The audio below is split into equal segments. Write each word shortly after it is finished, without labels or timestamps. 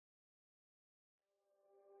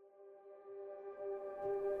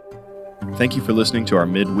Thank you for listening to our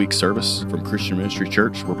midweek service from Christian Ministry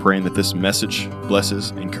Church. We're praying that this message blesses,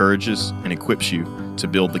 encourages, and equips you to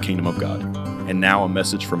build the kingdom of God. And now a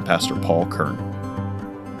message from Pastor Paul Kern.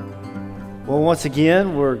 Well, once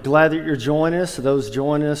again, we're glad that you're joining us. Those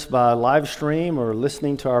joining us by live stream or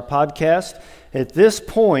listening to our podcast. At this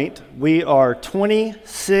point, we are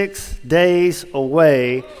 26 days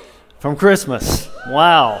away from Christmas.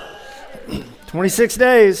 Wow. 26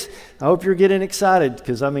 days. I hope you're getting excited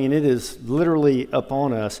because, it is literally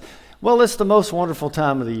upon us. Well, it's the most wonderful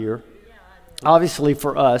time of the year. Obviously,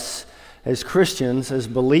 for us as Christians, as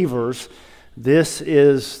believers, this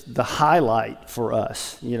is the highlight for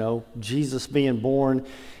us. Jesus being born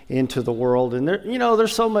into the world. And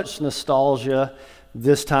there's so much nostalgia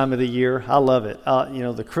this time of the year. I love it.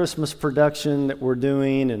 The Christmas production that we're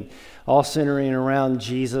doing and all centering around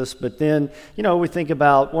Jesus. But then, we think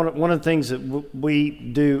about one of the things that we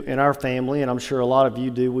do in our family, and I'm sure a lot of you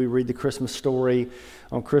do, we read the Christmas story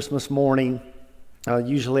on Christmas morning,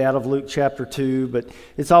 usually out of Luke chapter 2. But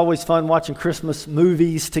it's always fun watching Christmas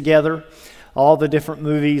movies together, all the different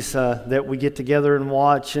movies that we get together and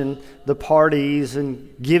watch, and the parties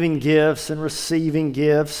and giving gifts and receiving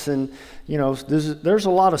gifts. And, there's a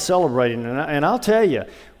lot of celebrating. And I'll tell you,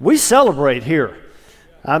 we celebrate here.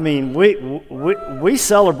 We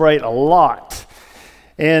celebrate a lot.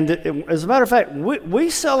 And as a matter of fact, we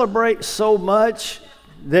celebrate so much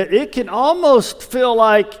that it can almost feel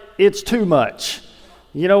like it's too much.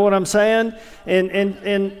 You know what I'm saying?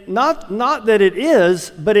 And not that it is,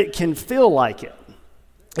 but it can feel like it.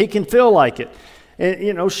 It can feel like it.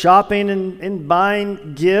 And, shopping and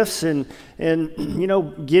buying gifts and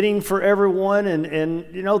getting for everyone. And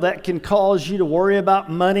that can cause you to worry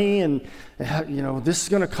about money and, this is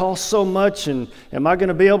going to cost so much. And am I going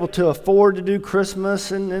to be able to afford to do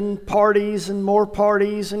Christmas and parties and more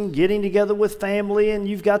parties and getting together with family? And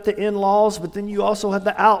you've got the in-laws, but then you also have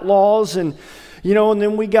the outlaws. And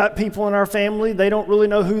then we got people in our family, they don't really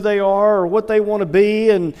know who they are or what they want to be.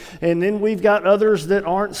 And then we've got others that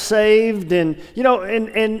aren't saved. And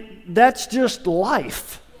that's just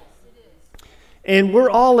life. And we're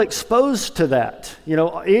all exposed to that.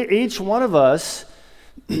 Each one of us,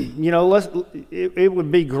 it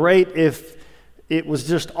would be great if it was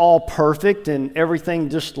just all perfect and everything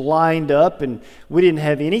just lined up and we didn't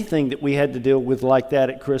have anything that we had to deal with like that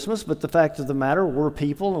at Christmas. But the fact of the matter, we're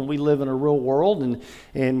people and we live in a real world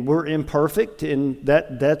and we're imperfect, and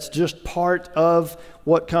that's just part of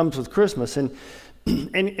what comes with Christmas.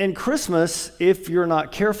 And Christmas, if you're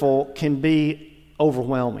not careful, can be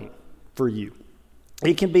overwhelming for you.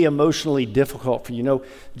 It can be emotionally difficult for you.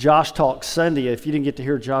 Josh talked Sunday. If you didn't get to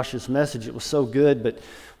hear Josh's message, it was so good. But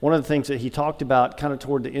one of the things that he talked about kind of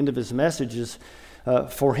toward the end of his message is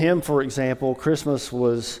for him, for example, Christmas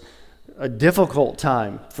was a difficult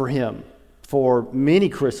time for him for many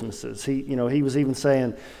Christmases. He was even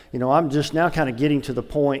saying, I'm just now kind of getting to the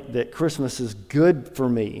point that Christmas is good for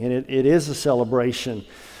me. And it is a celebration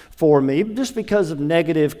for me just because of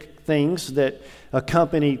negative things that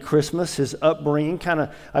accompanied Christmas, his upbringing, kind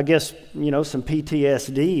of, I guess, some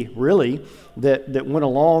PTSD really that went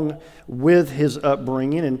along with his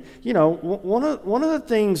upbringing. And, one of the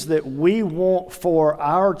things that we want for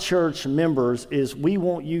our church members is we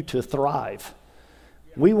want you to thrive.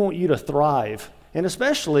 We want you to thrive. And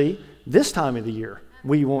especially this time of the year,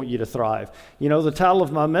 we want you to thrive. The title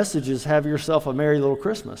of my message is Have Yourself a Merry Little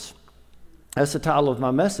Christmas. That's the title of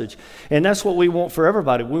my message. And that's what we want for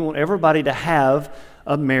everybody. We want everybody to have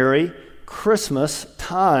a Merry Christmas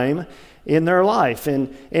time in their life.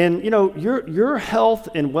 And your health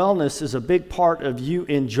and wellness is a big part of you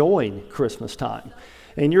enjoying Christmas time.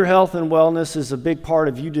 And your health and wellness is a big part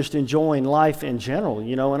of you just enjoying life in general,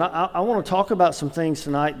 And I want to talk about some things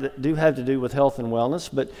tonight that do have to do with health and wellness,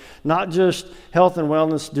 but not just health and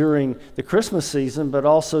wellness during the Christmas season, but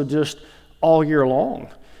also just all year long.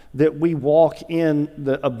 That we walk in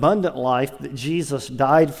the abundant life that Jesus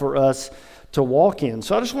died for us to walk in.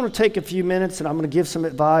 So I just want to take a few minutes and I'm going to give some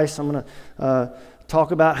advice. I'm going to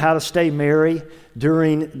talk about how to stay merry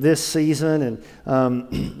during this season.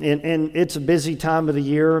 And it's a busy time of the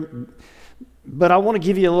year. But I want to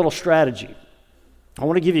give you a little strategy. I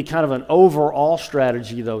want to give you kind of an overall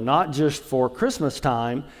strategy, though, not just for Christmas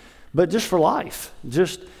time, but just for life.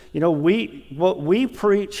 What we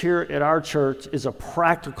preach here at our church is a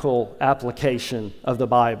practical application of the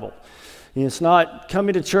Bible. It's not,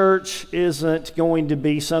 coming to church isn't going to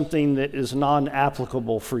be something that is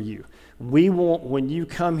non-applicable for you. We want, when you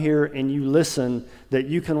come here and you listen, that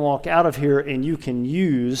you can walk out of here and you can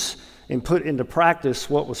use and put into practice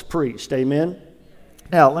what was preached. Amen?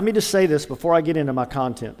 Now, let me just say this before I get into my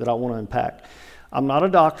content that I want to unpack. I'm not a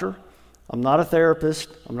doctor. I'm not a therapist.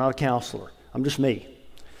 I'm not a counselor. I'm just me.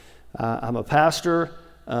 I'm a pastor,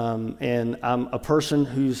 and I'm a person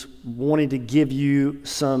who's wanting to give you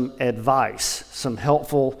some advice, some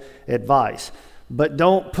helpful advice. But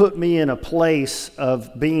don't put me in a place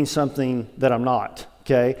of being something that I'm not,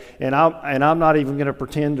 okay? And I'm not even going to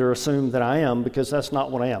pretend or assume that I am, because that's not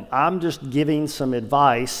what I am. I'm just giving some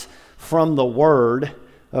advice from the Word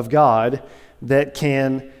of God that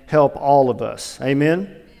can help all of us.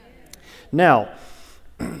 Amen? Now,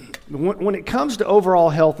 when it comes to overall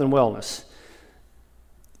health and wellness,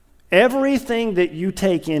 everything that you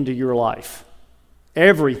take into your life,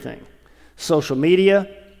 everything, social media,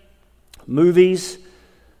 movies,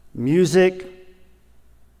 music,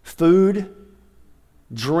 food,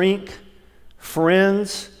 drink,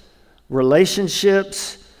 friends,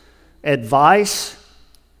 relationships, advice,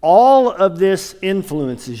 all of this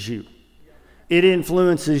influences you. It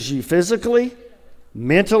influences you physically,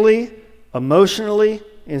 mentally, emotionally,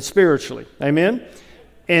 and spiritually. Amen?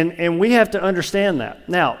 And we have to understand that.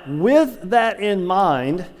 Now, with that in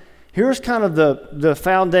mind, here's kind of the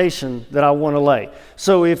foundation that I want to lay.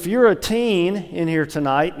 So if you're a teen in here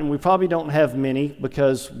tonight, and we probably don't have many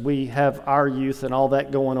because we have our youth and all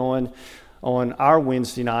that going on our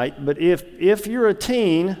Wednesday night, but if you're a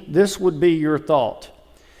teen, this would be your thought.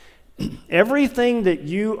 Everything that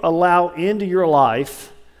you allow into your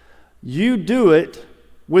life, you do it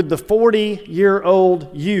with the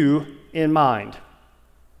 40-year-old you in mind.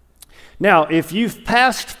 Now, if you've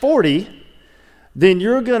passed 40, then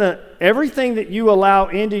you're going to, everything that you allow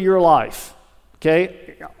into your life,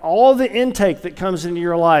 okay, all the intake that comes into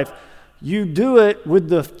your life, you do it with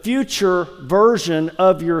the future version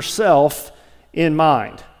of yourself in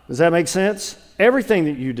mind. Does that make sense? Everything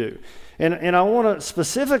that you do. And I want to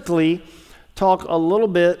specifically talk a little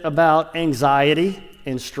bit about anxiety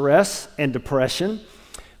and stress and depression,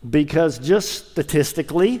 because just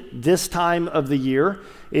statistically, this time of the year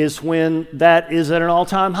is when that is at an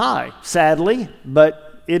all-time high, sadly,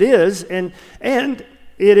 but it is. And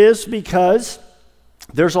it is because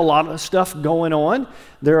there's a lot of stuff going on.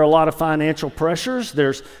 There are a lot of financial pressures.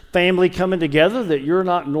 There's family coming together that you're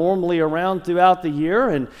not normally around throughout the year.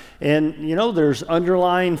 And you know, there's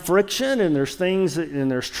underlying friction, and there's things, and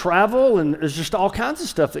there's travel, and there's just all kinds of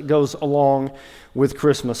stuff that goes along with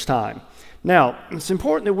Christmas time. Now, it's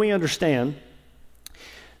important that we understand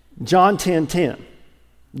John 10:10.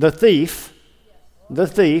 The thief,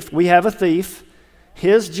 we have a thief.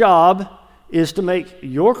 His job is to make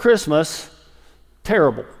your Christmas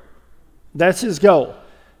terrible. That's his goal.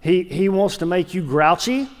 He wants to make you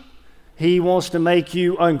grouchy. He wants to make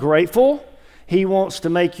you ungrateful. He wants to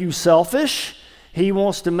make you selfish. He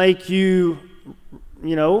wants to make you,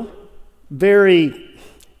 very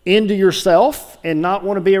into yourself and not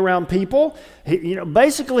want to be around people.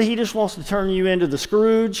 Basically, he just wants to turn you into the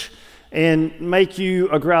Scrooge and make you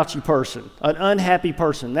a grouchy person, an unhappy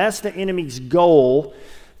person. That's the enemy's goal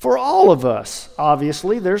for all of us.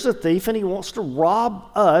 Obviously, there's a thief, and he wants to rob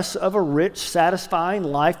us of a rich, satisfying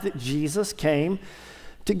life that Jesus came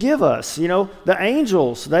to give us. The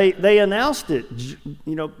angels, they announced it,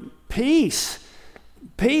 peace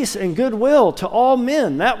and goodwill to all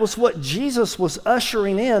men. That was what Jesus was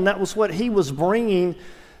ushering in. That was what he was bringing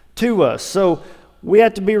to us. So we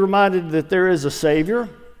have to be reminded that there is a Savior,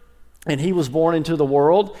 and he was born into the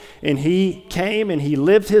world, and he came and he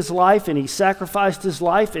lived his life, and he sacrificed his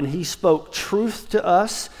life, and he spoke truth to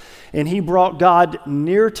us, and he brought God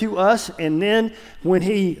near to us. And then when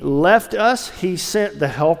he left us, he sent the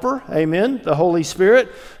Helper, amen, the Holy Spirit,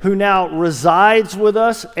 who now resides with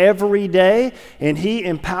us every day, and he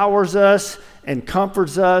empowers us and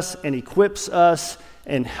comforts us and equips us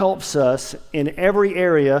and helps us in every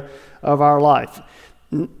area of our life.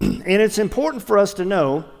 And it's important for us to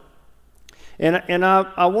know, and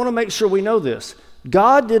I want to make sure we know this.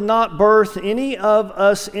 God did not birth any of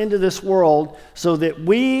us into this world so that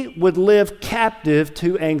we would live captive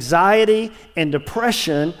to anxiety and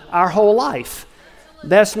depression our whole life.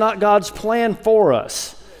 That's not God's plan for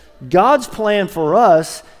us. God's plan for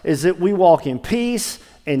us is that we walk in peace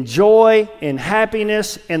and joy and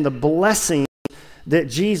happiness and the blessing that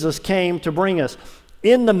Jesus came to bring us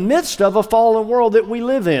in the midst of a fallen world that we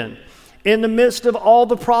live in the midst of all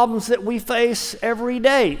the problems that we face every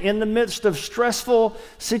day, in the midst of stressful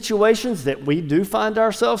situations that we do find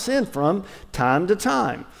ourselves in from time to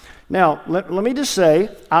time. Now, let me just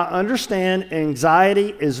say, I understand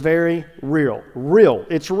anxiety is very real.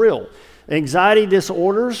 It's real. Anxiety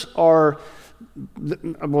disorders are,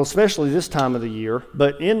 well, especially this time of the year,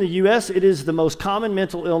 but in the U.S., it is the most common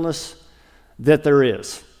mental illness that there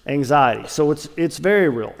is, anxiety. So it's very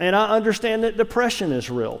real. And I understand that depression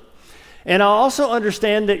is real. And I also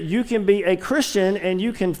understand that you can be a Christian and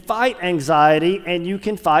you can fight anxiety and you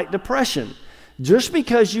can fight depression. Just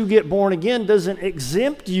because you get born again doesn't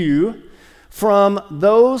exempt you from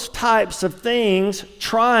those types of things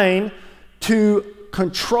trying to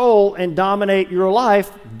control and dominate your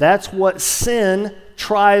life. That's what sin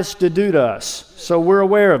tries to do to us. So we're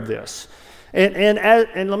aware of this.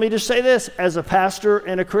 And let me just say this, as a pastor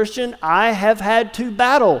and a Christian, I have had to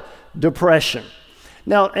battle depression.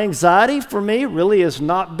 Now, anxiety for me really has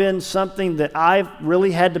not been something that I've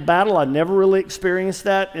really had to battle. I never really experienced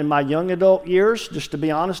that in my young adult years, just to be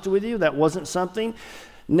honest with you. That wasn't something.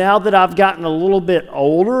 Now that I've gotten a little bit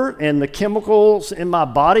older and the chemicals in my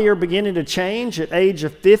body are beginning to change at age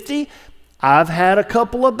of 50, I've had a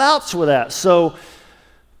couple of bouts with that. So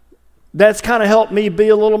that's kind of helped me be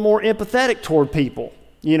a little more empathetic toward people,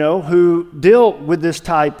 who deal with this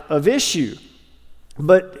type of issue.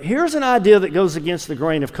 But here's an idea that goes against the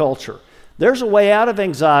grain of culture. There's a way out of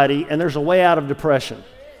anxiety and there's a way out of depression.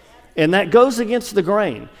 And that goes against the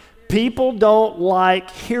grain. People don't like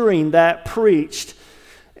hearing that preached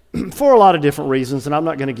for a lot of different reasons, and I'm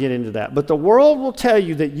not going to get into that. But the world will tell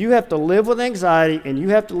you that you have to live with anxiety and you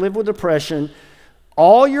have to live with depression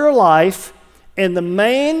all your life. And the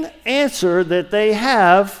main answer that they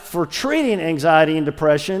have for treating anxiety and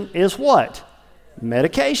depression is what?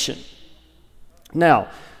 Medication. Now,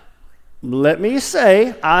 let me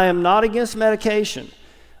say, I am not against medication.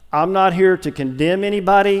 I'm not here to condemn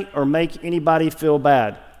anybody or make anybody feel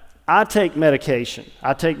bad. I take medication.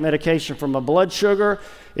 I take medication for my blood sugar.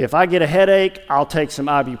 If I get a headache, I'll take some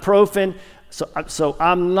ibuprofen. So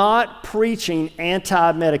I'm not preaching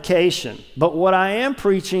anti-medication, but what I am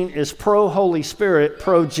preaching is pro-Holy Spirit,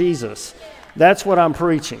 pro-Jesus. That's what I'm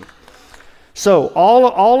preaching. So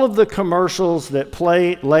all of the commercials that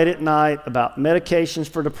play late at night about medications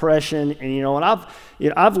for depression, and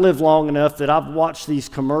I've lived long enough that I've watched these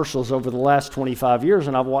commercials over the last 25 years,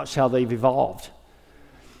 and I've watched how they've evolved.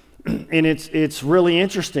 And it's really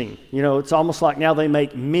interesting. It's almost like now they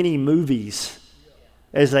make mini movies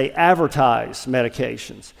as they advertise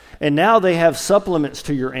medications. And now they have supplements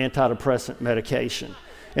to your antidepressant medication.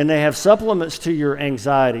 And they have supplements to your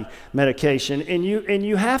anxiety medication. And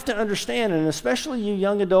you have to understand, and especially you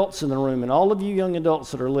young adults in the room and all of you young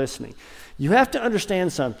adults that are listening, you have to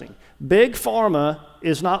understand something. Big Pharma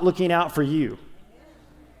is not looking out for you.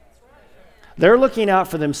 They're looking out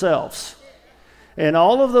for themselves. And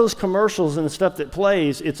all of those commercials and the stuff that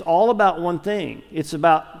plays, it's all about one thing. It's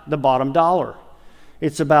about the bottom dollar.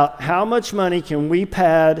 It's about how much money can we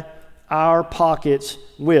pad our pockets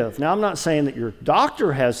with. Now, I'm not saying that your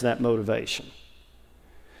doctor has that motivation.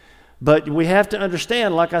 But we have to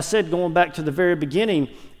understand, like I said, going back to the very beginning,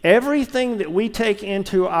 everything that we take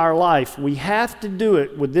into our life, we have to do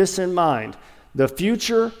it with this in mind: the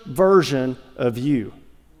future version of you.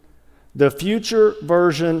 The future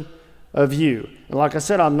version of you. And like I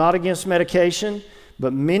said, I'm not against medication,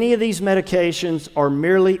 but many of these medications are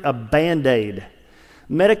merely a Band-Aid.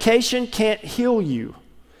 Medication can't heal you.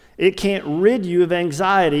 It can't rid you of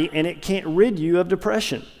anxiety, and it can't rid you of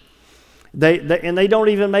depression. They don't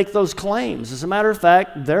even make those claims. As a matter of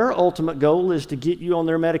fact, their ultimate goal is to get you on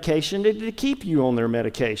their medication, to keep you on their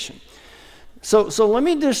medication. So let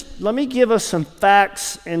me give us some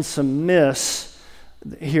facts and some myths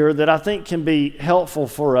here that I think can be helpful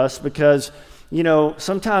for us, because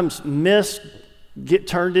sometimes myths get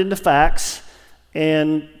turned into facts,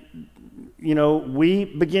 and we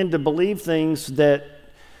begin to believe things that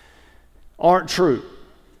aren't true.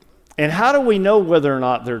 And how do we know whether or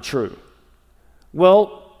not they're true?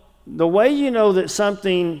 Well, the way you know that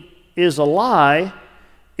something is a lie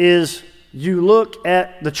is you look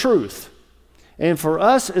at the truth. And for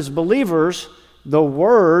us as believers, the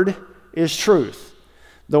Word is truth.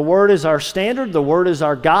 The Word is our standard. The Word is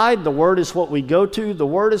our guide. The Word is what we go to. The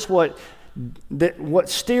Word is what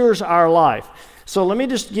steers our life. So let me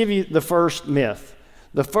just give you the first myth.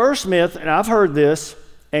 The first myth, and I've heard this: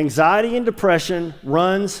 anxiety and depression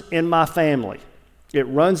runs in my family. It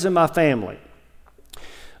runs in my family.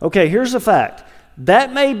 Okay, here's the fact.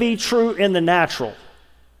 That may be true in the natural.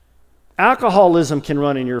 Alcoholism can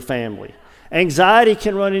run in your family. Anxiety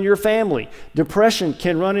can run in your family. Depression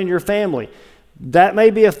can run in your family. That may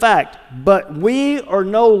be a fact, but we are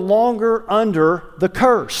no longer under the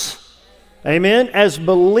curse. Amen? As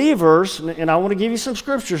believers, and I want to give you some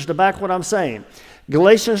scriptures to back what I'm saying.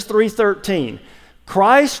 Galatians 3:13.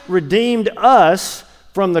 Christ redeemed us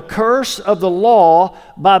from the curse of the law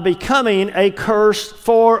by becoming a curse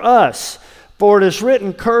for us. For it is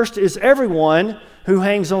written, cursed is everyone who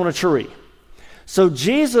hangs on a tree. So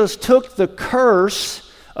Jesus took the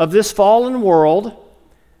curse of this fallen world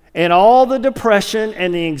and all the depression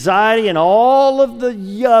and the anxiety and all of the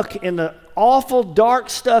yuck and the awful dark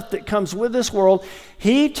stuff that comes with this world,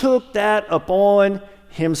 he took that upon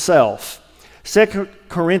himself. 2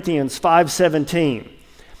 Corinthians 5:17.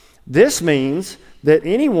 This means that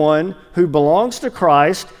anyone who belongs to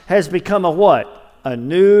Christ has become a what? A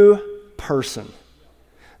new person.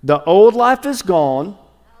 The old life is gone,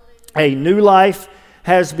 a new life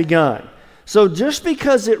has begun. So just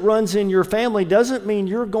because it runs in your family doesn't mean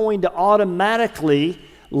you're going to automatically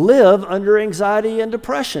live under anxiety and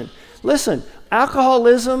depression. Listen,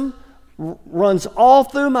 alcoholism runs all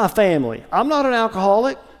through my family. I'm not an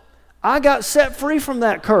alcoholic. I got set free from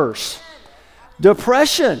that curse.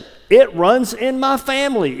 Depression, it runs in my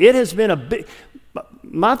family. It has been a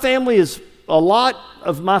lot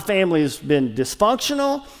of my family has been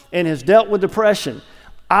dysfunctional and has dealt with depression.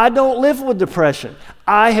 I don't live with depression.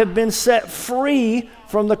 I have been set free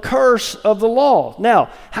from the curse of the law. Now,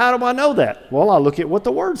 how do I know that? Well, I look at what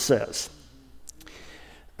the Word says.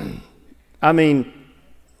 I mean,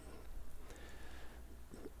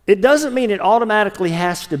 it doesn't mean it automatically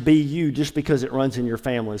has to be you just because it runs in your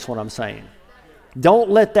family, is what I'm saying. Don't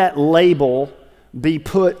let that label be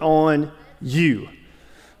put on you.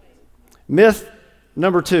 Myth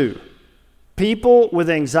number 2. People with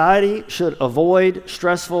anxiety should avoid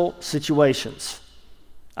stressful situations.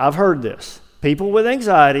 I've heard this. People with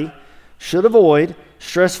anxiety should avoid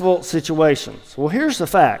stressful situations. Well, here's the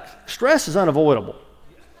fact. Stress is unavoidable.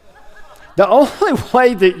 The only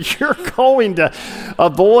way that you're going to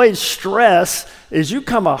avoid stress is you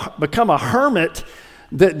become a hermit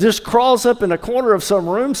that just crawls up in a corner of some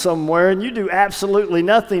room somewhere and you do absolutely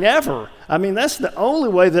nothing ever. I mean, that's the only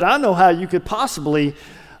way that I know how you could possibly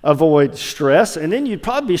avoid stress. And then you'd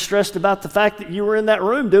probably be stressed about the fact that you were in that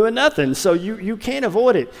room doing nothing. So you can't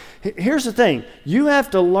avoid it. Here's the thing. You have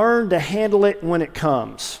to learn to handle it when it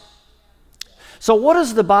comes. So what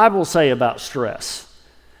does the Bible say about stress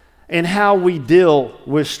and how we deal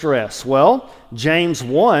with stress? Well, James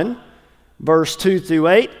 1, verse 2 through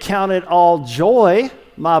 8, count it all joy,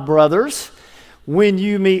 my brothers, when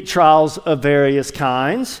you meet trials of various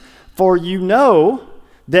kinds, for you know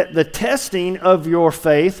that the testing of your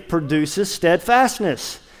faith produces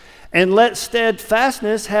steadfastness. And let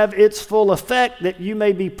steadfastness have its full effect, that you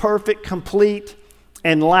may be perfect, complete,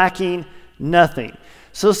 and lacking nothing.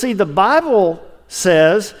 So see, the Bible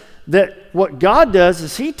says that what God does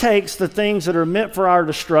is He takes the things that are meant for our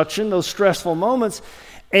destruction, those stressful moments,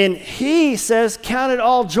 and He says, count it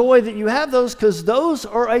all joy that you have those, because those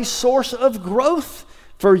are a source of growth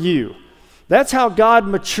for you. That's how God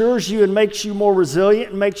matures you and makes you more resilient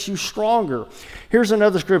and makes you stronger. Here's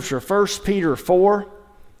another scripture, 1 Peter 4,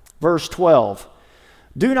 verse 12.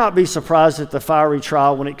 Do not be surprised at the fiery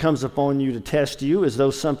trial when it comes upon you to test you, as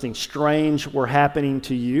though something strange were happening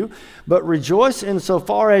to you, but rejoice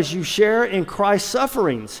insofar as you share in Christ's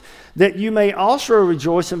sufferings, that you may also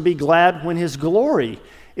rejoice and be glad when His glory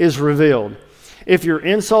is revealed. If you're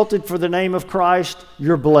insulted for the name of Christ,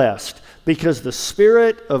 you're blessed, because the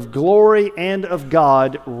Spirit of glory and of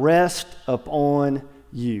God rest upon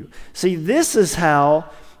you. See, this is how,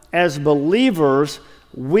 as believers,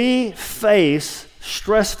 we face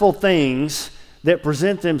stressful things that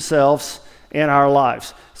present themselves in our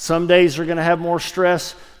lives. Some days are going to have more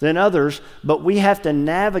stress than others, but we have to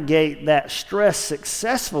navigate that stress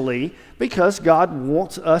successfully because God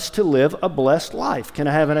wants us to live a blessed life. Can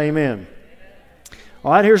I have an amen?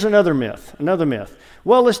 All right, here's another myth.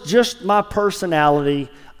 Well, it's just my personality.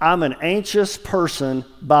 I'm an anxious person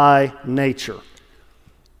by nature.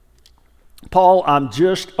 Paul, I'm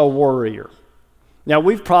just a worrier. Now,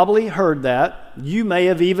 we've probably heard that. You may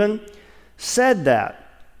have even said that.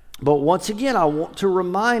 But once again, I want to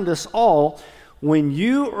remind us all, when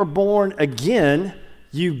you are born again,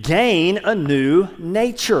 you gain a new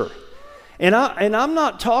nature. And I'm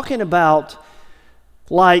not talking about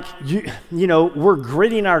like, you know, we're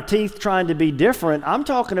gritting our teeth trying to be different. I'm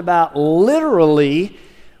talking about literally,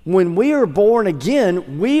 when we are born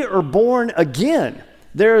again, we are born again.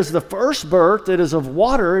 There is the first birth that is of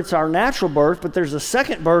water, it's our natural birth, but there's a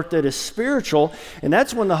second birth that is spiritual, and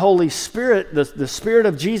that's when the Holy Spirit, the Spirit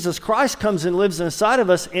of Jesus Christ, comes and lives inside of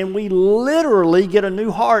us, and we literally get a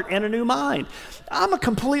new heart and a new mind. I'm a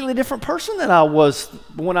completely different person than I was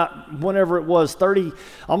whenever it was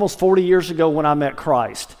almost 40 years ago when I met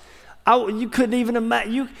Christ. You couldn't even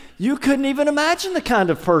imagine the kind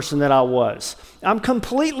of person that I was. I'm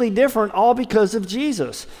completely different, all because of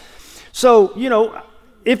Jesus. So, you know,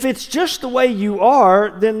 if it's just the way you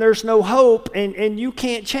are, then there's no hope, and you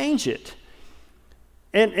can't change it.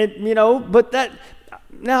 And you know, but that,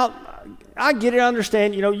 now, I get it, I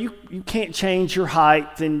understand, you can't change your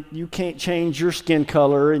height, and you can't change your skin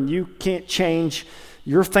color, and you can't change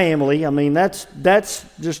your family. I mean, that's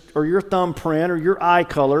just, or your thumbprint or your eye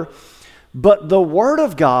color. But the Word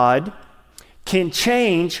of God can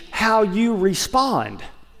change how you respond.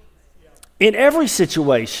 In every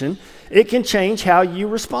situation, it can change how you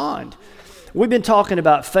respond. We've been talking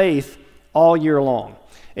about faith all year long.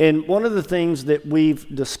 And one of the things that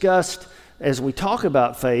we've discussed as we talk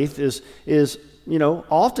about faith is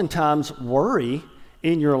oftentimes worry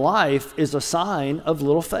in your life is a sign of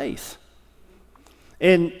little faith.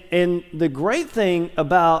 And the great thing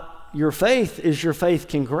about your faith is your faith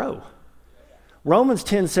can grow. Romans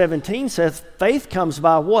 10:17 says faith comes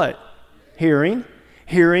by what? Hearing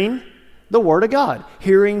the Word of God,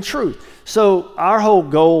 hearing truth. So our whole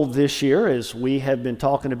goal this year, as we have been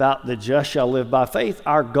talking about the just shall live by faith,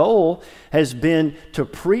 our goal has been to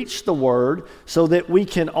preach the Word so that we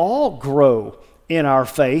can all grow in our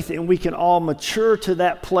faith and we can all mature to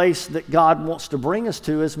that place that God wants to bring us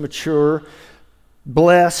to as mature,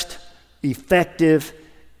 blessed, effective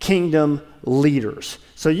kingdom leaders.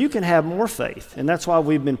 So you can have more faith, and that's why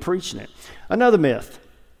we've been preaching it. Another myth.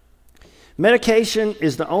 Medication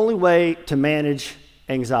is the only way to manage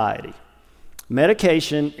anxiety.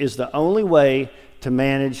 Medication is the only way to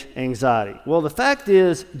manage anxiety. Well, the fact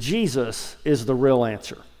is, Jesus is the real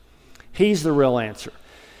answer. He's the real answer.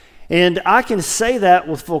 And I can say that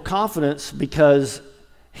with full confidence because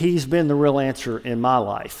He's been the real answer in my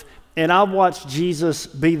life. And I've watched Jesus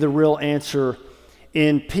be the real answer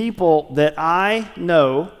in people that I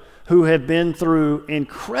know who have been through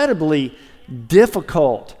incredibly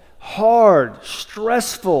difficult, hard,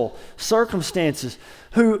 stressful circumstances,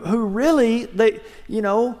 who really they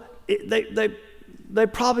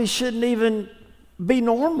probably shouldn't even be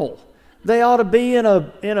normal. They ought to be in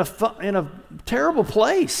a terrible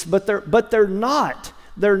place, but they're not.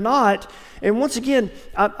 They're not. And once again,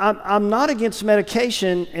 I'm not against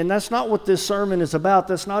medication, and that's not what this sermon is about.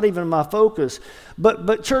 That's not even my focus.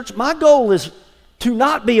 But church, my goal is to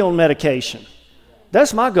not be on medication.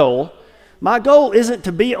 That's my goal. My goal isn't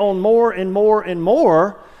to be on more and more and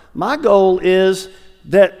more. My goal is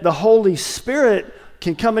that the Holy Spirit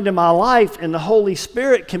can come into my life, and the Holy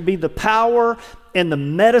Spirit can be the power and the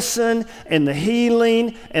medicine and the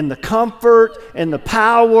healing and the comfort and the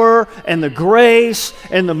power and the grace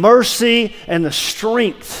and the mercy and the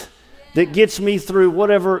strength that gets me through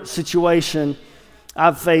whatever situation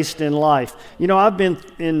I've faced in life. I've been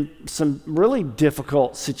in some really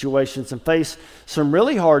difficult situations and faced some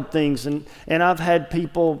really hard things, and I've had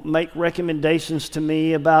people make recommendations to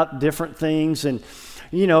me about different things, and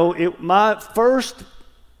my first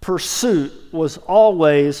pursuit was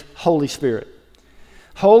always Holy Spirit.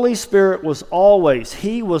 Holy Spirit was always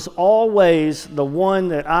the one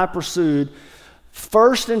that I pursued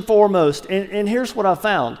first and foremost. And here's what I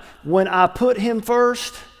found. When I put Him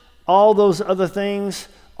first, all those other things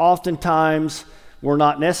oftentimes were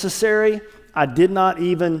not necessary. I did not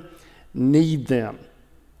even need them.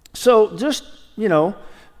 So just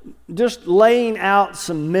laying out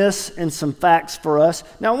some myths and some facts for us.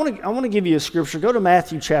 Now I want to give you a scripture. Go to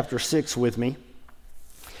Matthew chapter 6 with me.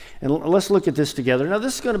 And let's look at this together. Now,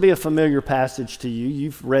 this is going to be a familiar passage to you.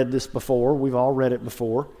 You've read this before. We've all read it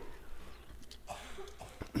before.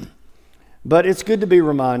 But it's good to be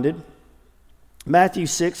reminded. Matthew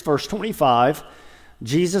 6, verse 25,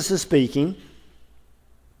 Jesus is speaking.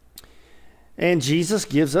 And Jesus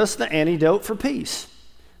gives us the antidote for peace.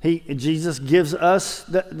 Jesus gives us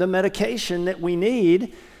the medication that we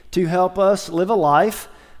need to help us live a life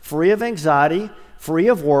free of anxiety, free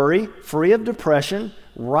of worry, free of depression,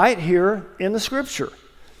 right here in the Scripture.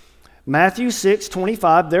 Matthew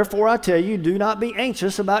 6:25, therefore I tell you, do not be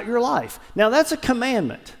anxious about your life. Now that's a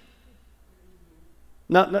commandment.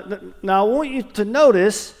 Now I want you to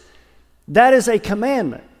notice that is a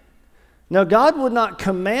commandment. Now God would not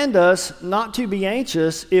command us not to be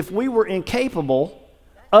anxious if we were incapable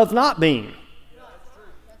of not being.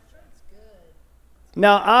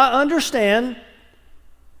 Now I understand.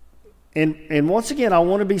 And once again, I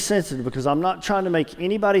want to be sensitive because I'm not trying to make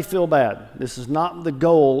anybody feel bad. This is not the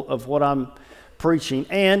goal of what I'm preaching.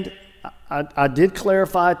 And I did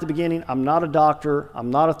clarify at the beginning, I'm not a doctor,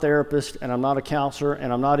 I'm not a therapist, and I'm not a counselor,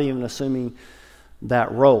 and I'm not even assuming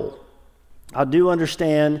that role. I do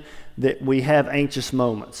understand that we have anxious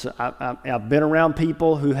moments. I've been around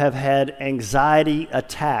people who have had anxiety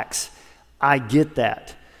attacks. I get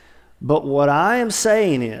that. But what I am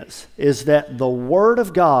saying is that the Word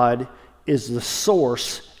of God is the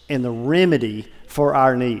source and the remedy for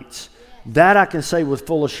our needs. That I can say with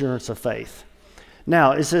full assurance of faith.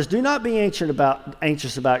 Now, it says, do not be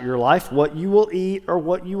anxious about your life, what you will eat or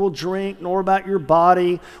what you will drink, nor about your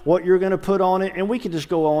body, what you're going to put on it. And we could just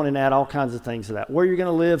go on and add all kinds of things to that. Where you're going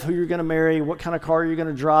to live, who you're going to marry, what kind of car you're going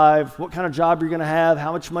to drive, what kind of job you're going to have,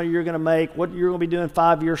 how much money you're going to make, what you're going to be doing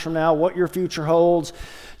 5 years from now, what your future holds,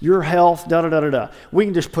 your health, da-da-da-da-da. We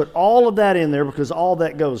can just put all of that in there because all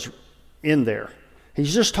that goes in there.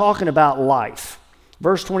 He's just talking about life.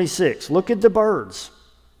 Verse 26, look at the birds.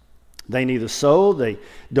 They neither sow, they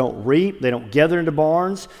don't reap, they don't gather into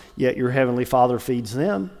barns, yet your heavenly Father feeds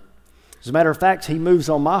them. As a matter of fact, he moves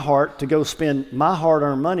on my heart to go spend my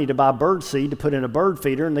hard-earned money to buy bird seed to put in a bird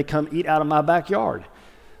feeder, and they come eat out of my backyard.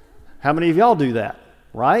 How many of y'all do that,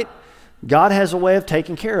 right? God has a way of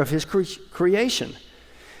taking care of his creation.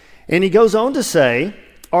 And he goes on to say,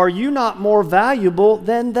 are you not more valuable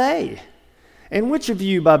than they? And which of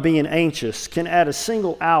you, by being anxious, can add a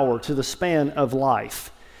single hour to the span of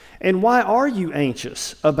life? And why are you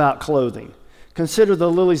anxious about clothing? Consider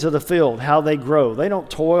the lilies of the field, how they grow. They don't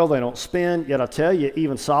toil, they don't spin. Yet I tell you,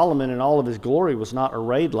 even Solomon in all of his glory was not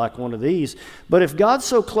arrayed like one of these. But if God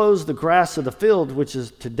so clothes the grass of the field, which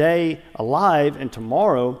is today alive and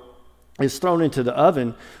tomorrow is thrown into the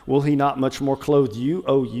oven, will he not much more clothe you,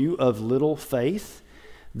 O you of little faith?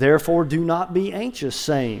 Therefore do not be anxious,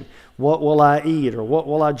 saying, what will I eat, or what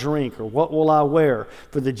will I drink, or what will I wear?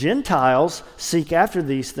 For the Gentiles seek after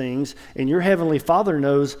these things, and your heavenly Father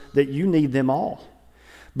knows that you need them all.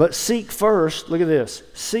 But seek first, look at this,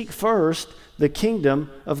 seek first the kingdom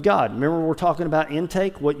of God. Remember we're talking about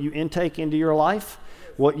intake, what you intake into your life,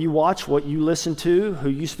 what you watch, what you listen to, who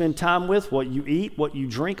you spend time with, what you eat, what you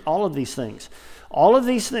drink, all of these things. All of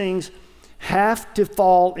these things have to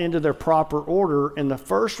fall into their proper order, and the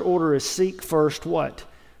first order is seek first what?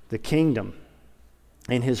 The kingdom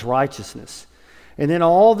and his righteousness. And then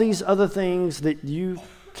all these other things that you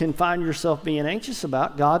can find yourself being anxious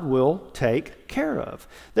about, God will take care of.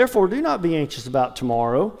 Therefore, do not be anxious about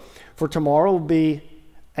tomorrow, for tomorrow will be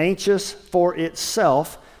anxious for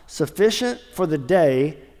itself. Sufficient for the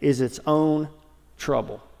day is its own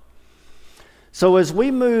trouble. So as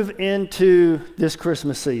we move into this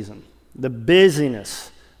Christmas season, the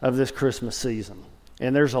busyness of this Christmas season,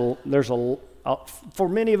 and for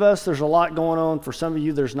many of us, there's a lot going on. For some of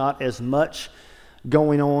you, there's not as much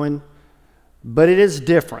going on, but it is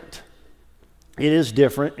different. It is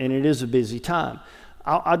different, and it is a busy time.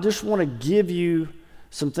 I just want to give you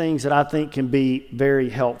some things that I think can be very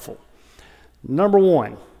helpful. Number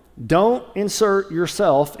one, don't insert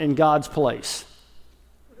yourself in God's place.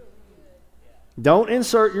 Don't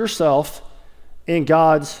insert yourself in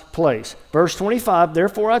God's place. Verse 25,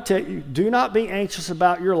 therefore I tell you, do not be anxious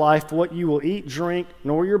about your life, what you will eat, drink,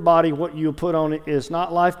 nor your body, what you will put on it. Is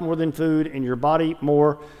not life more than food, and your body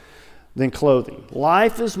more than clothing?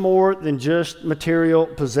 Life is more than just material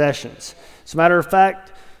possessions. As a matter of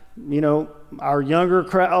fact, our younger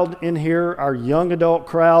crowd in here, our young adult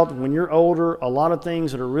crowd, when you're older, a lot of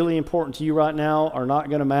things that are really important to you right now are not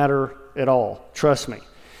going to matter at all. Trust me.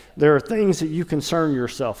 There are things that you concern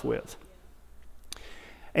yourself with.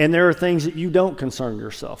 And there are things that you don't concern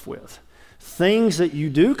yourself with. Things that you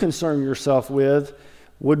do concern yourself with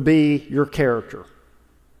would be your character,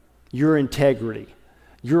 your integrity,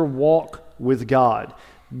 your walk with God.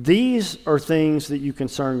 These are things that you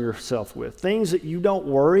concern yourself with. Things that you don't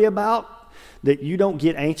worry about, that you don't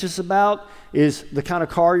get anxious about, is the kind of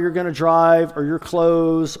car you're going to drive, or your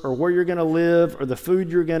clothes, or where you're going to live, or the food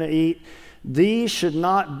you're going to eat. These should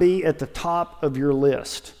not be at the top of your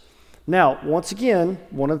list. Now, once again,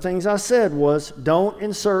 one of the things I said was don't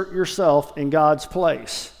insert yourself in God's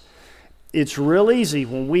place. It's real easy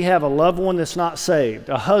when we have a loved one that's not saved,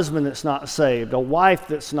 a husband that's not saved, a wife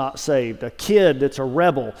that's not saved, a kid that's a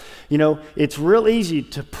rebel. It's real easy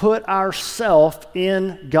to put ourselves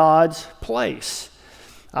in God's place.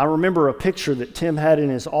 I remember a picture that Tim had in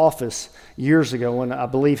his office years ago, and I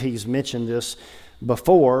believe he's mentioned this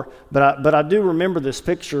before, but I do remember this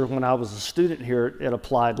picture when I was a student here at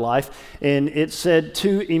Applied Life, and it said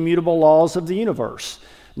 2 immutable laws of the universe.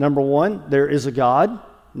 Number 1, there is a God.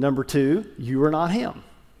 Number 2, you are not him.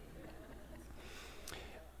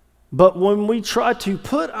 But when we try to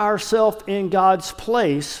put ourselves in God's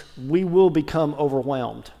place, we will become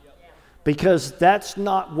overwhelmed, because that's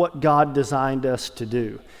not what God designed us to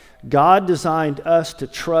do. God designed us to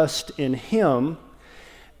trust in him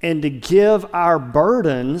and to give our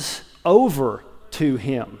burdens over to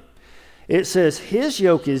him. It says his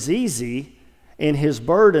yoke is easy and his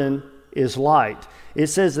burden is light. It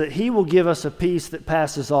says that he will give us a peace that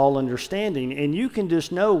passes all understanding. And you can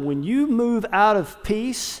just know when you move out of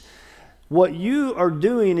peace, what you are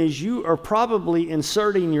doing is you are probably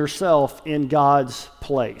inserting yourself in God's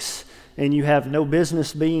place, and you have no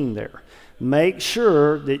business being there. Make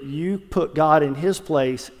sure that you put God in His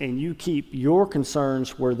place and you keep your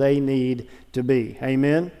concerns where they need to be.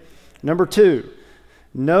 Amen? Number 2,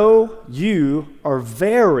 know you are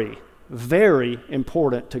very, very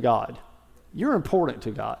important to God. You're important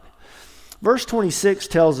to God. Verse 26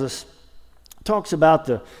 talks about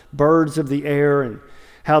the birds of the air and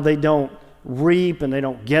how they don't reap and they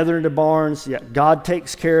don't gather into barns, yet God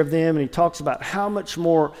takes care of them. And he talks about how much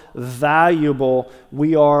more valuable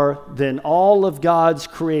we are than all of God's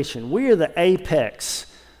creation. We are the apex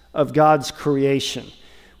of God's creation.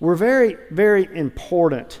 We're very, very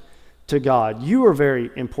important to God. You are very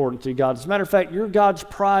important to God. As a matter of fact, you're God's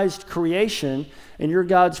prized creation and you're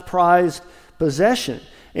God's prized possession.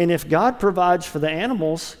 And if God provides for the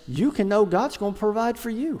animals, you can know God's going to provide for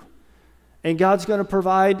you. And God's going to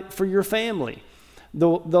provide for your family. The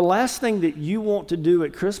last thing that you want to do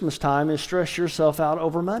at Christmas time is stress yourself out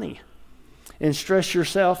over money. And stress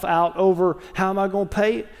yourself out over how am I going to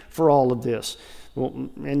pay for all of this. Well,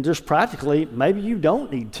 and just practically, maybe you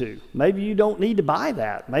don't need to. Maybe you don't need to buy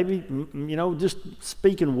that. Maybe, just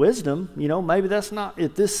speaking wisdom, maybe that's not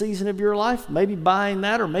at this season of your life. Maybe buying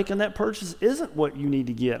that or making that purchase isn't what you need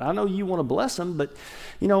to get. I know you want to bless them, but,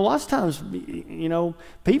 lots of times,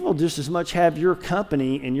 people just as much have your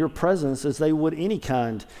company and your presence as they would any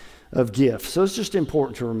kind of gift. So it's just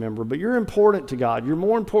important to remember. But you're important to God. You're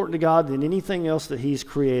more important to God than anything else that He's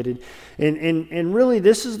created. And really,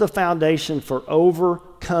 this is the foundation for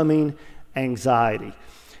overcoming anxiety.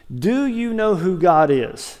 Do you know who God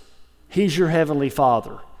is? He's your Heavenly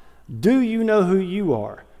Father. Do you know who you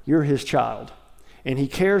are? You're His child. And He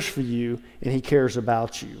cares for you, and He cares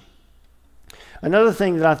about you. Another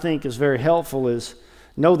thing that I think is very helpful is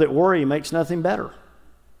know that worry makes nothing better.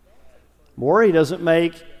 Worry doesn't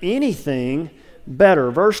make anything better.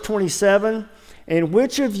 Verse 27, and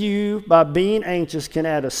which of you, by being anxious, can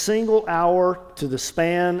add a single hour to the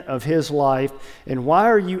span of his life? And why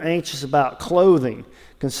are you anxious about clothing?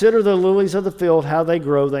 Consider the lilies of the field, how they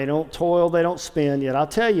grow. They don't toil, they don't spin. Yet I'll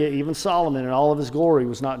tell you, even Solomon in all of his glory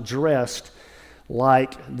was not dressed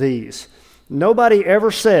like these. Nobody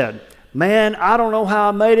ever said, man, I don't know how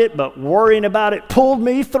I made it, but worrying about it pulled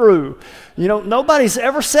me through. Nobody's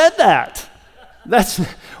ever said that.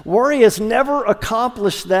 Worry has never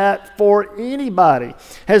accomplished that for anybody.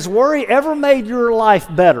 Has worry ever made your life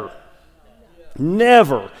better?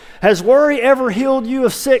 Never. Has worry ever healed you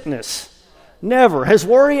of sickness? Never. Has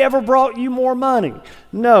worry ever brought you more money?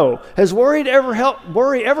 No. Has worry ever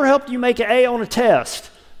helped you make an A on a test?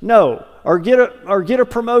 No. Or get a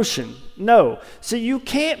promotion? No. See, you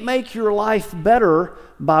can't make your life better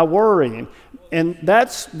by worrying. And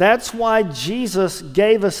that's why Jesus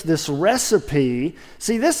gave us this recipe.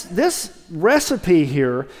 See, this recipe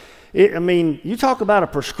here, you talk about a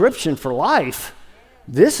prescription for life.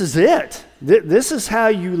 This is it. This is how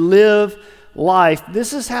you live life.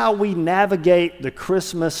 This is how we navigate the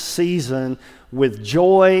Christmas season with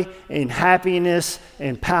joy and happiness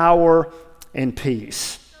and power and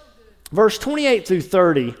peace. Verse 28 through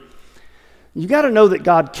 30, you got to know that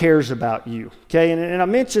God cares about you, okay? And I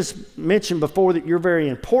mentioned before that you're very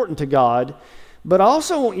important to God, but I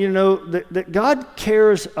also want you to know that God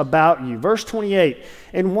cares about you. Verse 28,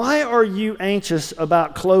 and why are you anxious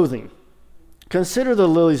about clothing? Consider the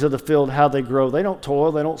lilies of the field, how they grow. They don't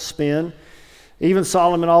toil, they don't spin. Even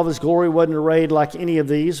Solomon, all of his glory, wasn't arrayed like any of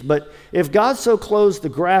these. But if God so clothes the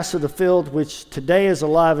grass of the field, which today is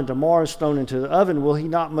alive and tomorrow is thrown into the oven, will He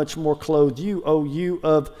not much more clothe you, O you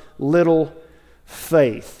of little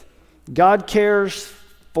faith? God cares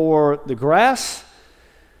for the grass.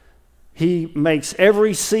 He makes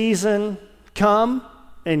every season come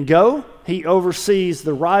and go. He oversees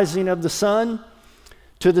the rising of the sun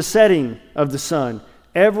to the setting of the sun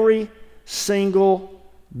every single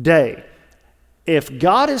day. If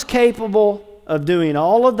God is capable of doing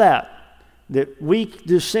all of that we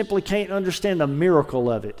just simply can't understand the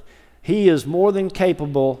miracle of it, He is more than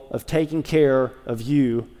capable of taking care of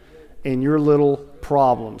you and your little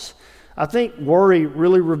problems. I think worry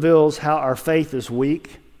really reveals how our faith is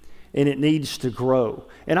weak and it needs to grow.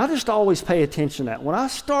 And I just always pay attention to that. When I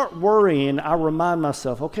start worrying, I remind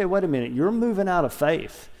myself, okay, wait a minute, you're moving out of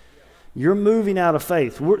faith. You're moving out of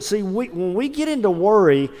faith. When we get into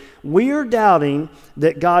worry, we are doubting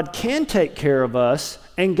that God can take care of us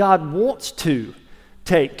and God wants to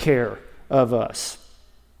take care of us.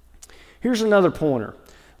 Here's another pointer.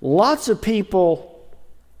 Lost people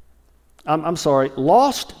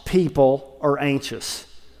are anxious.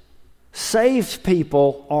 Saved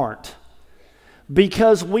people aren't.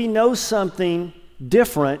 because we know something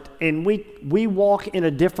different and we walk in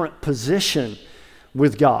a different position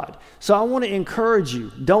with God. So I want to encourage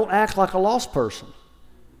you, don't act like a lost person.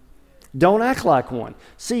 Don't act like one.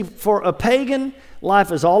 See, for a pagan,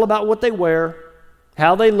 life is all about what they wear,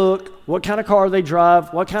 how they look, what kind of car they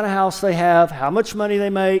drive, what kind of house they have, how much money they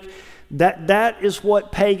make. That is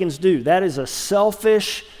what pagans do. That is a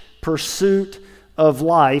selfish pursuit of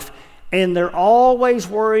life, and they're always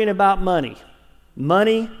worrying about money.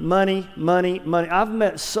 Money, money, money, money. I've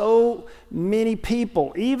met so many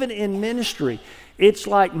people, even in ministry, it's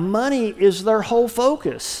like money is their whole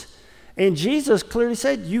focus. And Jesus clearly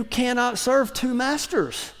said, you cannot serve two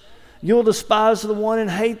masters. You'll despise the one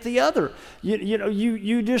and hate the other.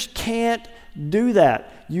 You just can't do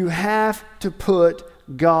that. You have to put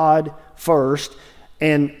God first.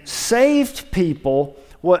 And saved people,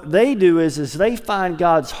 what they do is they find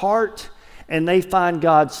God's heart and they find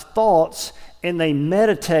God's thoughts and they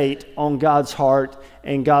meditate on God's heart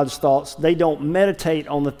and God's thoughts. They don't meditate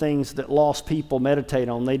on the things that lost people meditate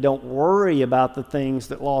on. They don't worry about the things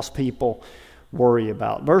that lost people worry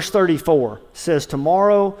about. Verse 34 says,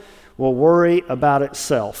 tomorrow will worry about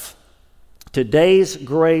itself. Today's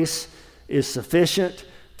grace is sufficient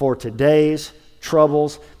for today's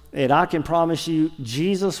troubles. And I can promise you,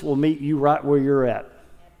 Jesus will meet you right where you're at.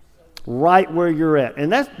 Right where you're at. And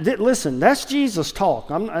listen, that's Jesus talk.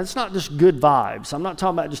 It's not just good vibes. I'm not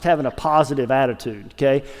talking about just having a positive attitude,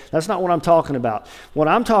 okay? That's not what I'm talking about. What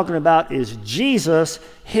I'm talking about is Jesus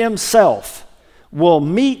himself will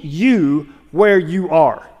meet you where you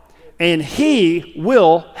are, and he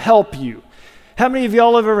will help you. How many of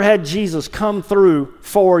y'all have ever had Jesus come through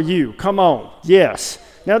for you? Come on. Yes.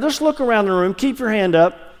 Now just look around the room. Keep your hand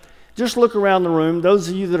up. Just look around the room. Those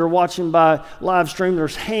of you that are watching by live stream,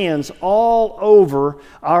 there's hands all over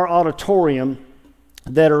our auditorium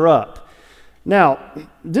that are up. Now,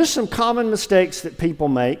 there's some common mistakes that people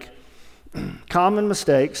make. Common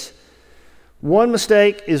mistakes. One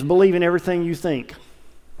mistake is believing everything you think.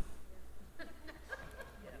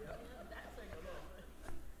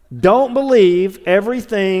 Don't believe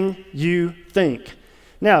everything you think.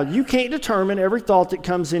 Now, you can't determine every thought that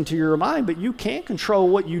comes into your mind, but you can control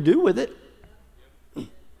what you do with it.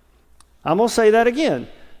 I'm going to say that again.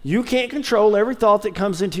 You can't control every thought that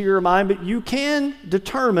comes into your mind, but you can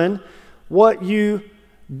determine what you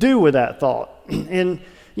do with that thought. And,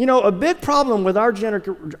 a big problem with our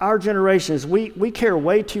generation is we care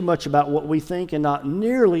way too much about what we think and not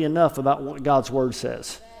nearly enough about what God's Word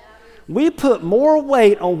says. We put more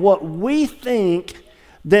weight on what we think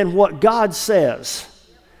than what God says.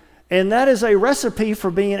 And that is a recipe for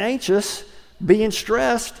being anxious, being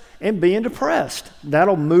stressed, and being depressed.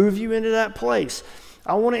 That'll move you into that place.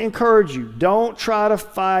 I want to encourage you, don't try to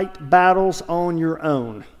fight battles on your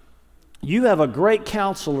own. You have a great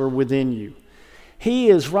counselor within you. He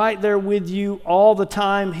is right there with you all the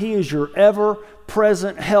time. He is your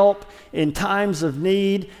ever-present help in times of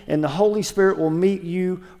need, and the Holy Spirit will meet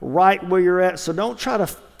you right where you're at. So don't try to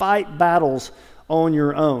fight battles on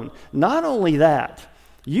your own. Not only that,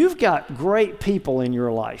 you've got great people in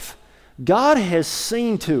your life. God has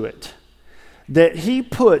seen to it that He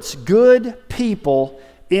puts good people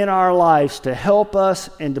in our lives to help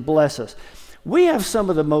us and to bless us. We have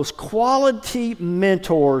some of the most quality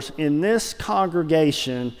mentors in this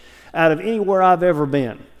congregation out of anywhere I've ever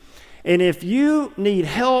been. And if you need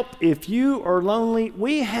help, if you are lonely,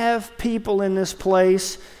 we have people in this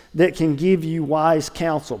place that can give you wise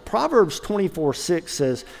counsel. Proverbs 24:6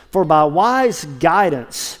 says, "For by wise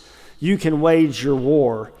guidance you can wage your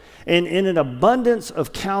war, and in an abundance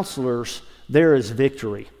of counselors there is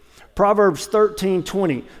victory." Proverbs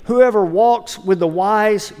 13:20, "Whoever walks with the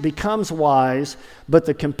wise becomes wise, but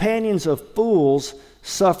the companions of fools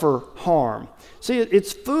suffer harm." See,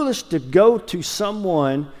 it's foolish to go to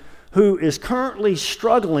someone who is currently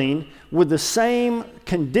struggling with the same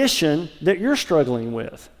condition that you're struggling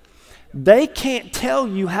with. They can't tell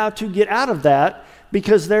you how to get out of that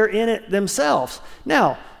because they're in it themselves.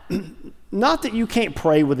 Now, not that you can't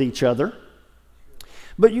pray with each other,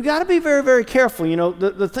 but you got to be very, very careful.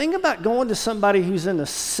 The thing about going to somebody who's in a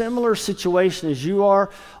similar situation as you are,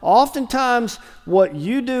 oftentimes what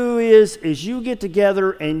you do is you get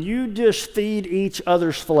together and you just feed each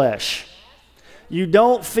other's flesh. You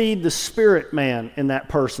don't feed the spirit man in that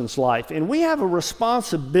person's life. And we have a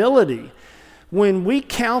responsibility when we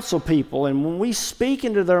counsel people and when we speak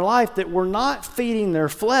into their life that we're not feeding their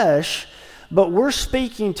flesh, but we're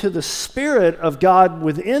speaking to the Spirit of God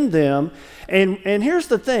within them. And here's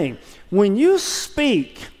the thing. When you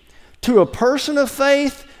speak to a person of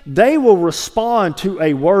faith, they will respond to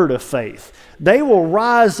a word of faith. they will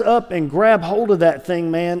rise up and grab hold of that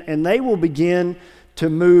thing, man, and they will begin to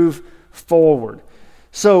move forward.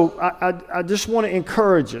 So I just want to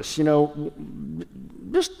encourage us,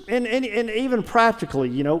 just and even practically,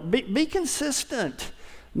 be consistent.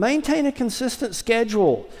 Maintain a consistent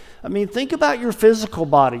schedule. I mean, think about your physical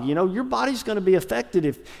body. Your body's going to be affected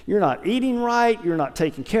if you're not eating right, you're not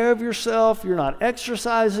taking care of yourself, you're not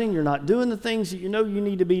exercising, you're not doing the things that you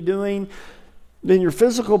need to be doing. Then your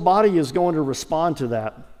physical body is going to respond to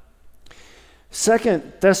that. 2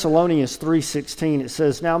 Thessalonians 3:16, it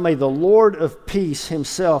says, "Now may the Lord of peace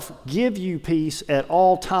himself give you peace at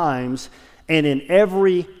all times and in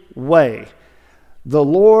every way. The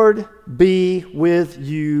Lord be with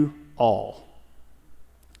you all."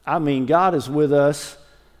 I mean, God is with us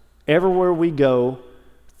everywhere we go,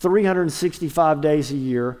 365 days a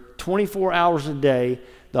year, 24 hours a day.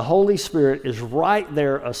 The Holy Spirit is right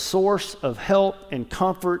there, a source of help and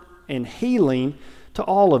comfort and healing to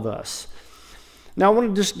all of us. Now, I want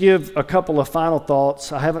to just give a couple of final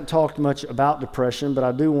thoughts. I haven't talked much about depression, but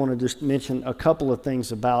I do want to just mention a couple of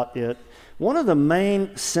things about it. One of the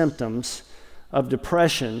main symptoms of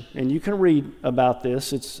depression, and you can read about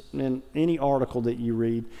this, it's in any article that you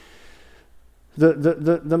read.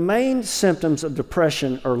 The main symptoms of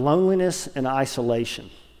depression are loneliness and isolation.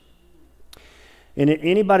 And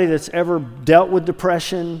anybody that's ever dealt with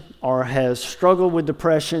depression or has struggled with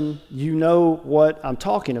depression, you know what I'm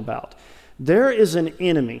talking about. There is an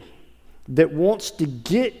enemy that wants to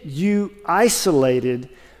get you isolated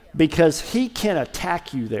because he can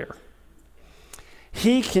attack you there.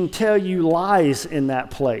 He can tell you lies in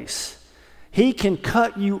that place. He can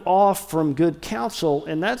cut you off from good counsel,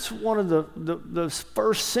 and that's one of the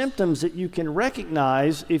first symptoms that you can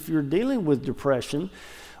recognize if you're dealing with depression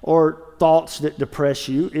or thoughts that depress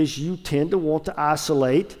you, is you tend to want to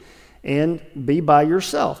isolate and be by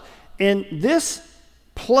yourself. And this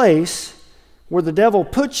place where the devil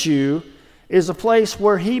puts you is a place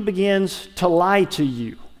where he begins to lie to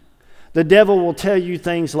you. The devil will tell you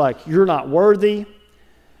things like, you're not worthy,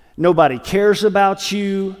 nobody cares about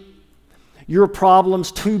you, your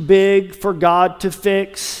problem's too big for God to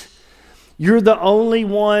fix, you're the only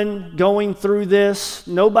one going through this,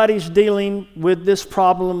 nobody's dealing with this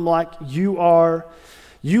problem like you are.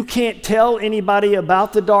 You can't tell anybody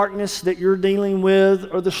about the darkness that you're dealing with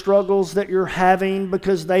or the struggles that you're having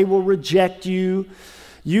because they will reject you.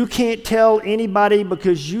 You can't tell anybody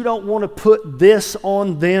because you don't want to put this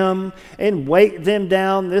on them and weight them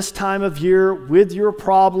down this time of year with your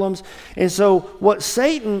problems. And so what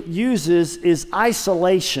Satan uses is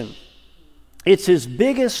isolation. It's his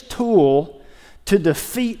biggest tool to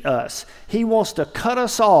defeat us. He wants to cut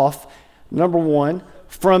us off, number one,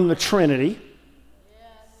 from the Trinity,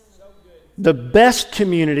 the best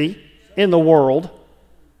community in the world.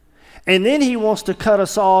 And then he wants to cut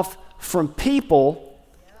us off from people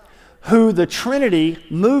who the Trinity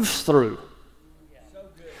moves through,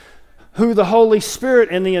 who the Holy Spirit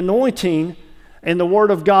and the anointing and the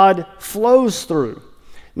Word of God flows through.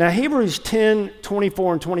 Now, Hebrews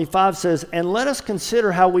 10:24 and 25 says, "And let us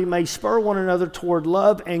consider how we may spur one another toward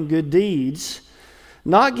love and good deeds,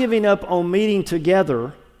 not giving up on meeting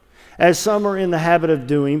together, as some are in the habit of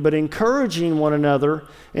doing, but encouraging one another,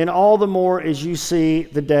 and all the more as you see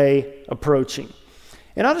the day approaching."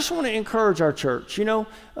 And I just want to encourage our church.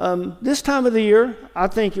 This time of the year, I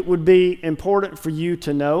think it would be important for you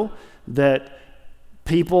to know that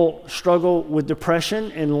people struggle with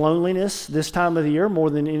depression and loneliness this time of the year more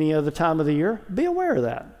than any other time of the year. Be aware of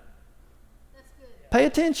that. That's good. Pay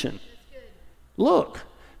attention. That's good. Look,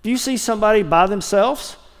 if you see somebody by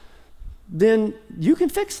themselves, then you can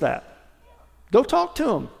fix that. Go talk to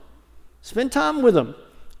them. Spend time with them.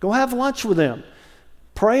 Go have lunch with them.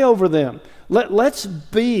 Pray over them. Let's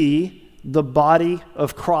be the body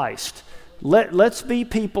of Christ. Let's be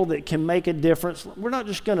people that can make a difference. We're not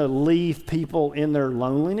just going to leave people in their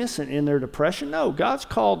loneliness and in their depression. No, God's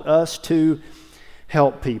called us to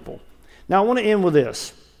help people. Now, I want to end with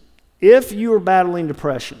this. If you are battling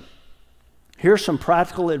depression, here's some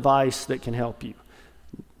practical advice that can help you.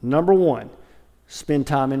 Number one, spend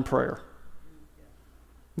time in prayer.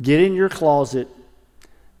 Get in your closet,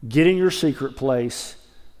 get in your secret place,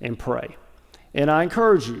 and pray. And I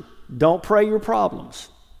encourage you, don't pray your problems.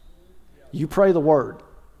 You pray the Word.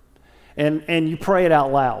 And you pray it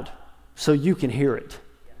out loud so you can hear it.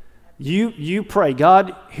 You pray,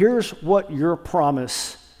 God, here's what your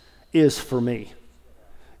promise is for me.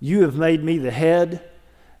 You have made me the head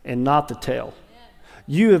and not the tail.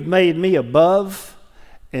 You have made me above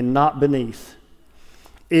and not beneath.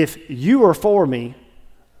 If you are for me,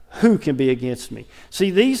 who can be against me? See,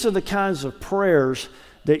 these are the kinds of prayers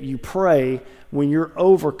that you pray when you're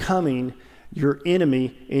overcoming your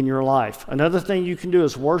enemy in your life. Another thing you can do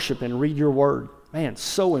is worship and read your word. Man,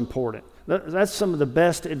 so important. That's some of the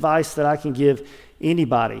best advice that I can give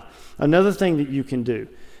anybody. Another thing that you can do,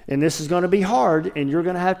 and this is going to be hard, and you're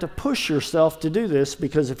going to have to push yourself to do this,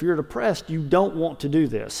 because if you're depressed, you don't want to do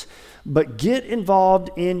this. But get involved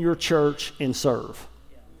in your church and serve.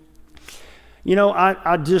 You know,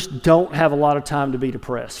 I just don't have a lot of time to be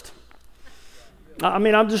depressed. I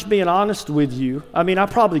mean, I'm just being honest with you. I mean, I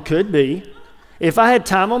probably could be. If I had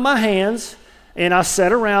time on my hands and I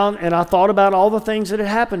sat around and I thought about all the things that had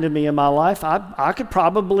happened to me in my life, I could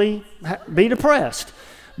probably be depressed.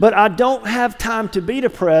 But I don't have time to be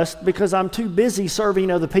depressed because I'm too busy serving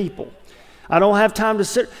other people. I don't have time to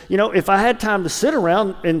sit. You know, if I had time to sit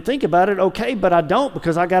around and think about it, okay, but I don't,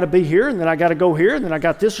 because I got to be here, and then I got to go here, and then I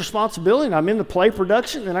got this responsibility, and I'm in the play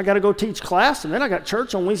production, and then I got to go teach class, and then I got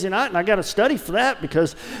church on Wednesday night, and I got to study for that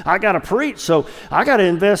because I got to preach. So I got to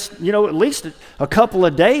invest, you know, at least a couple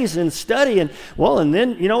of days in study, and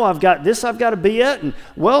then, you know, I've got this I've got to be at, and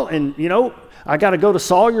you know, I got to go to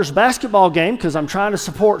Sawyer's basketball game because I'm trying to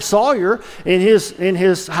support Sawyer in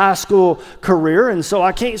his high school career, and so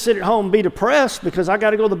I can't sit at home and be depressed because I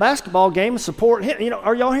got to go to the basketball game and support him. You know,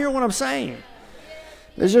 are y'all hearing what I'm saying?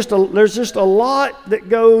 There's just a lot that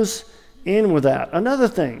goes in with that. Another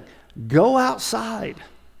thing, go outside.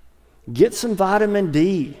 Get some vitamin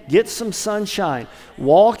D. Get some sunshine.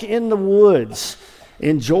 Walk in the woods.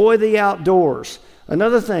 Enjoy the outdoors.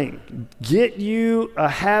 Another thing, get you a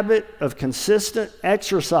habit of consistent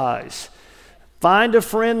exercise. Find a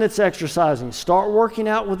friend that's exercising. Start working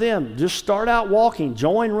out with them. Just start out walking.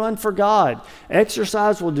 Join Run for God.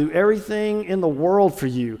 Exercise will do everything in the world for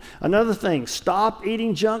you. Another thing, stop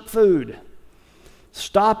eating junk food.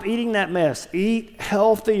 Stop eating that mess. Eat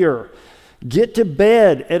healthier. Get to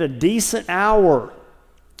bed at a decent hour.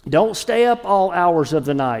 Don't stay up all hours of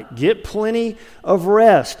the night. Get plenty of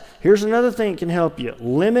rest. Here's another thing that can help you.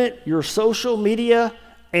 Limit your social media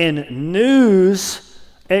and news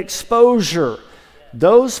exposure.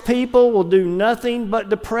 Those people will do nothing but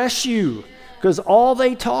depress you because all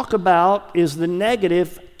they talk about is the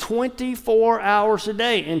negative 24 hours a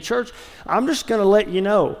day. In church, I'm just going to let you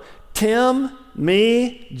know, Tim,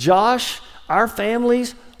 me, Josh, our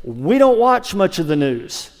families, we don't watch much of the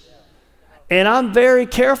news. And I'm very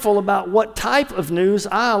careful about what type of news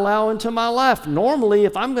I allow into my life. Normally,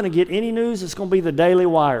 if I'm going to get any news, it's going to be the Daily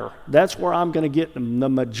Wire. That's where I'm going to get the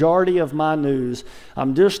majority of my news.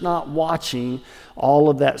 I'm just not watching all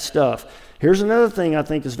of that stuff. Here's another thing I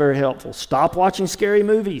think is very helpful. Stop watching scary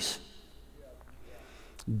movies.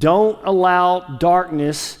 Don't allow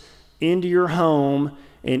darkness into your home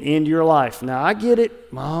and into your life. Now, I get it.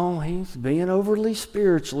 Oh, he's being overly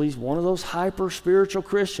spiritual. He's one of those hyper-spiritual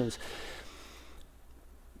Christians.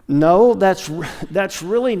 No, that's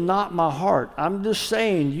really not my heart. I'm just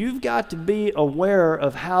saying you've got to be aware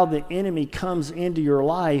of how the enemy comes into your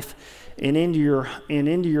life and into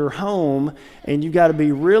your home, and you've got to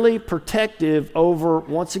be really protective over,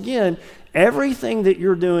 once again, everything that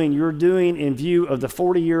you're doing in view of the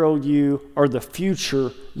 40-year-old you or the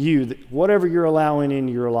future you, whatever you're allowing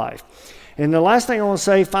into your life. And the last thing I want to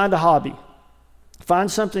say, find a hobby.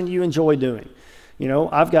 Find something you enjoy doing. You know,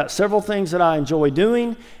 I've got several things that I enjoy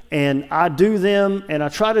doing, and I do them, and I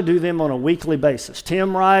try to do them on a weekly basis.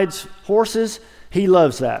 Tim rides horses. He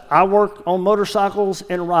loves that. I work on motorcycles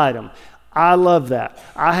and ride them. I love that.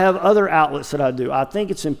 I have other outlets that I do. I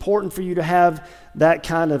think it's important for you to have that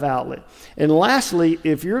kind of outlet. And lastly,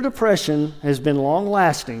 if your depression has been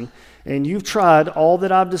long-lasting and you've tried all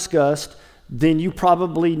that I've discussed, then you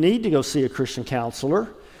probably need to go see a Christian counselor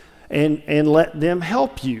and let them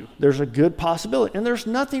help you. There's a good possibility. And there's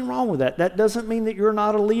nothing wrong with that. That doesn't mean that you're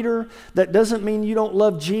not a leader. That doesn't mean you don't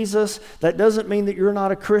love Jesus. That doesn't mean that you're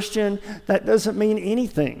not a Christian. That doesn't mean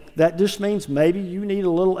anything. That just means maybe you need a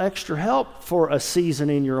little extra help for a season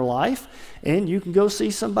in your life, and you can go see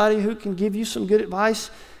somebody who can give you some good advice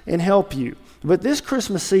and help you. But this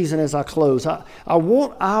Christmas season, as I close, I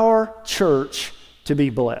want our church to be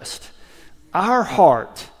blessed. Our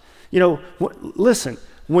heart. You know, listen,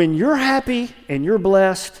 when you're happy and you're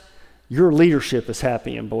blessed, your leadership is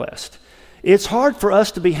happy and blessed. It's hard for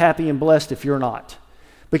us to be happy and blessed if you're not,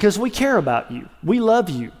 because we care about you. We love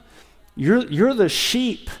you. You're the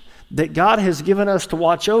sheep that God has given us to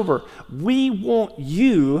watch over. We want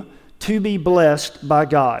you to be blessed by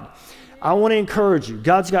God. I want to encourage you.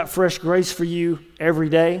 God's got fresh grace for you every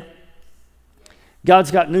day.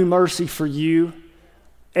 God's got new mercy for you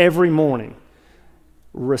every morning.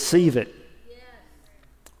 Receive it.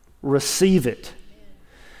 Receive it.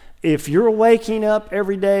 If you're waking up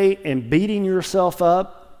every day and beating yourself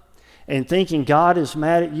up and thinking God is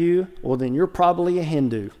mad at you, well, then you're probably a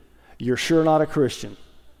Hindu. You're sure not a Christian.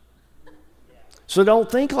 So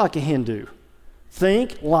don't think like a Hindu.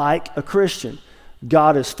 Think like a Christian.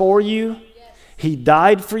 God is for you. He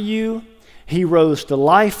died for you. He rose to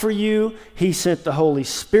life for you. He sent the Holy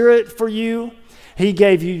Spirit for you. He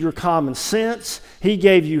gave you your common sense. He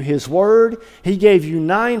gave you His Word. He gave you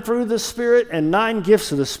 9 fruit of the Spirit and 9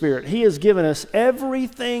 gifts of the Spirit. He has given us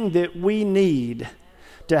everything that we need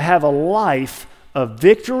to have a life of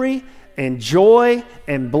victory and joy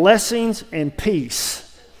and blessings and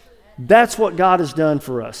peace. That's what God has done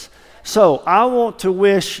for us. So I want to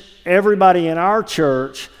wish everybody in our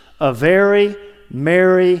church a very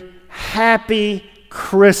merry, happy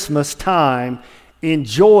Christmas time.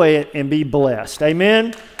 Enjoy it and be blessed.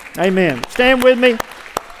 Amen? Amen. Stand with me.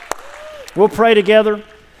 We'll pray together.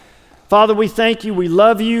 Father, we thank you. We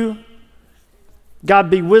love you. God,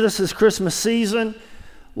 be with us this Christmas season.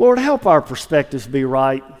 Lord, help our perspectives be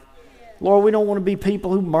right. Lord, we don't want to be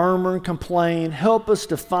people who murmur and complain. Help us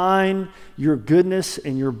to find your goodness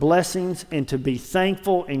and your blessings and to be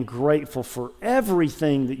thankful and grateful for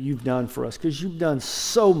everything that you've done for us, because you've done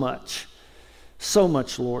so much,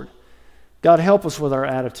 Lord. God, help us with our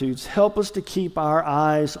attitudes. Help us to keep our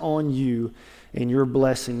eyes on you and your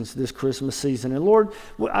blessings this Christmas season. And Lord,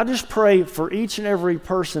 I just pray for each and every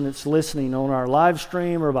person that's listening on our live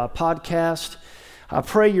stream or by podcast. I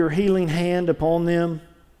pray your healing hand upon them.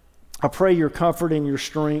 I pray your comfort and your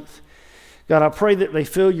strength. God, I pray that they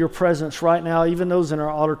feel your presence right now, even those in our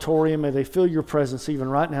auditorium. May they feel your presence even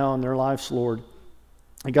right now in their lives, Lord.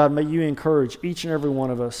 And God, may you encourage each and every one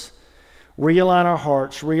of us. Realign our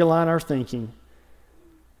hearts, realign our thinking.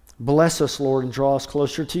 Bless us, Lord, and draw us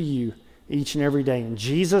closer to you each and every day. In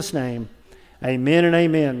Jesus' name, amen and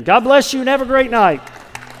amen. God bless you and have a great night.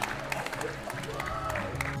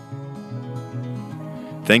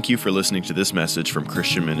 Thank you for listening to this message from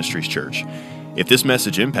Christian Ministries Church. If this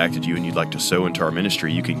message impacted you and you'd like to sow into our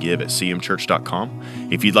ministry, you can give at cmchurch.com.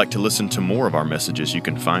 If you'd like to listen to more of our messages, you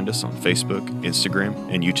can find us on Facebook, Instagram,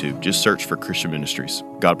 and YouTube. Just search for Christian Ministries.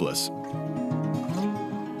 God bless.